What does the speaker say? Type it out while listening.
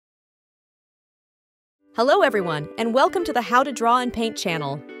Hello everyone, and welcome to the How to Draw and Paint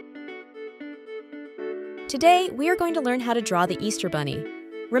channel. Today, we are going to learn how to draw the Easter Bunny.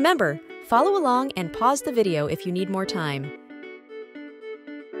 Remember, follow along and pause the video if you need more time.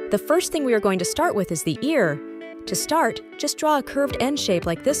 The first thing we are going to start with is the ear. To start, just draw a curved end shape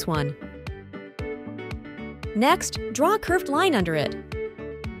like this one. Next, draw a curved line under it.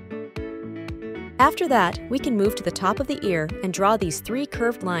 After that, we can move to the top of the ear and draw these 3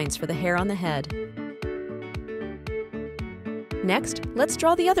 curved lines for the hair on the head. Next, let's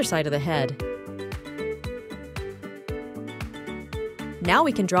draw the other side of the head. Now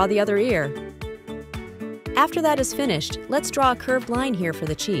we can draw the other ear. After that is finished, let's draw a curved line here for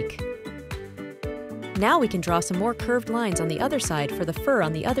the cheek. Now we can draw some more curved lines on the other side for the fur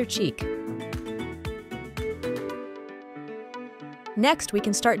on the other cheek. Next, we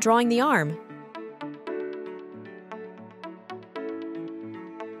can start drawing the arm.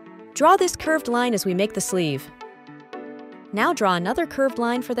 Draw this curved line as we make the sleeve. Now draw another curved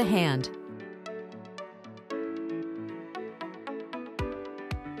line for the hand.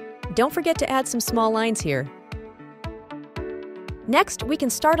 Don't forget to add some small lines here. Next, we can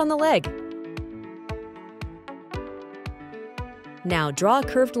start on the leg. Now draw a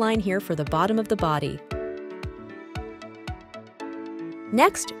curved line here for the bottom of the body.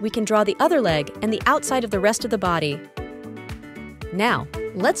 Next, we can draw the other leg and the outside of the rest of the body. Now,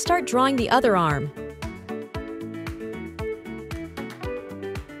 let's start drawing the other arm.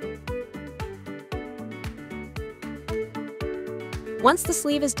 Once the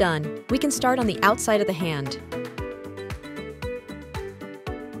sleeve is done, we can start on the outside of the hand.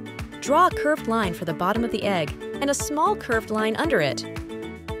 Draw a curved line for the bottom of the egg and a small curved line under it.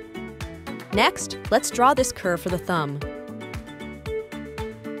 Next, let's draw this curve for the thumb.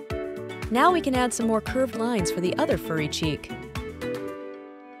 Now we can add some more curved lines for the other furry cheek.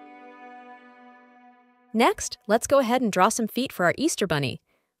 Next, let's go ahead and draw some feet for our Easter Bunny.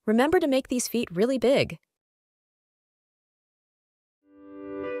 Remember to make these feet really big.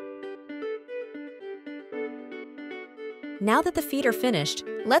 Now that the feet are finished,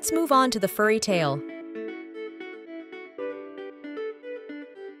 let's move on to the furry tail.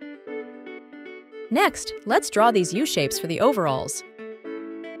 Next, let's draw these U-shapes for the overalls.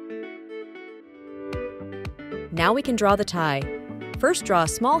 Now we can draw the tie. First, draw a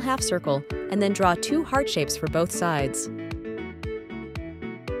small half circle, and then draw 2 heart shapes for both sides.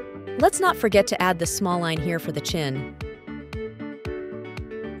 Let's not forget to add this small line here for the chin.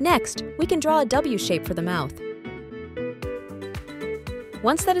 Next, we can draw a W shape for the mouth.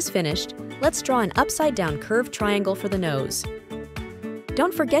 Once that is finished, let's draw an upside-down curved triangle for the nose.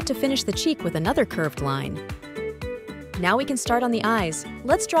 Don't forget to finish the cheek with another curved line. Now we can start on the eyes.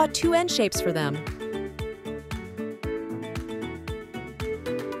 Let's draw 2 end shapes for them.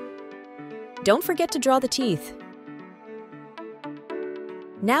 Don't forget to draw the teeth.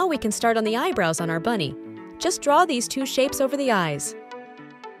 Now we can start on the eyebrows on our bunny. Just draw these 2 shapes over the eyes.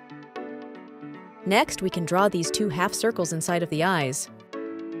 Next, we can draw these 2 half circles inside of the eyes.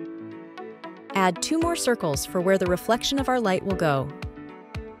 Add 2 more circles for where the reflection of our light will go.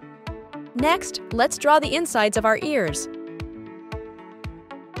 Next, let's draw the insides of our ears.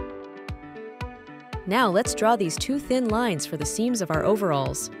 Now let's draw these 2 thin lines for the seams of our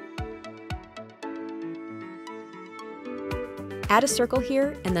overalls. Add a circle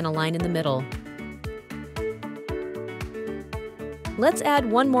here and then a line in the middle. Let's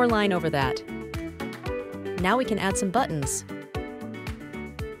add 1 more line over that. Now we can add some buttons.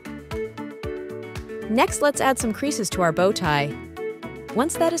 Next, let's add some creases to our bow tie.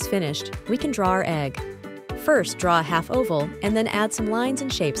 Once that is finished, we can draw our egg. First, draw a half oval and then add some lines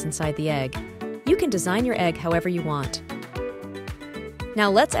and shapes inside the egg. You can design your egg however you want. Now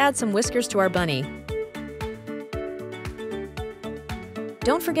let's add some whiskers to our bunny.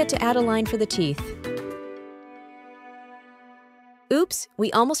 Don't forget to add a line for the teeth. Oops,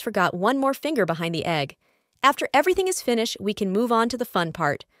 we almost forgot 1 more finger behind the egg. After everything is finished, we can move on to the fun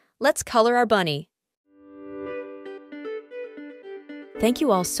part. Let's color our bunny. Thank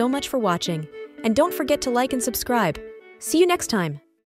you all so much for watching, and don't forget to like and subscribe. See you next time!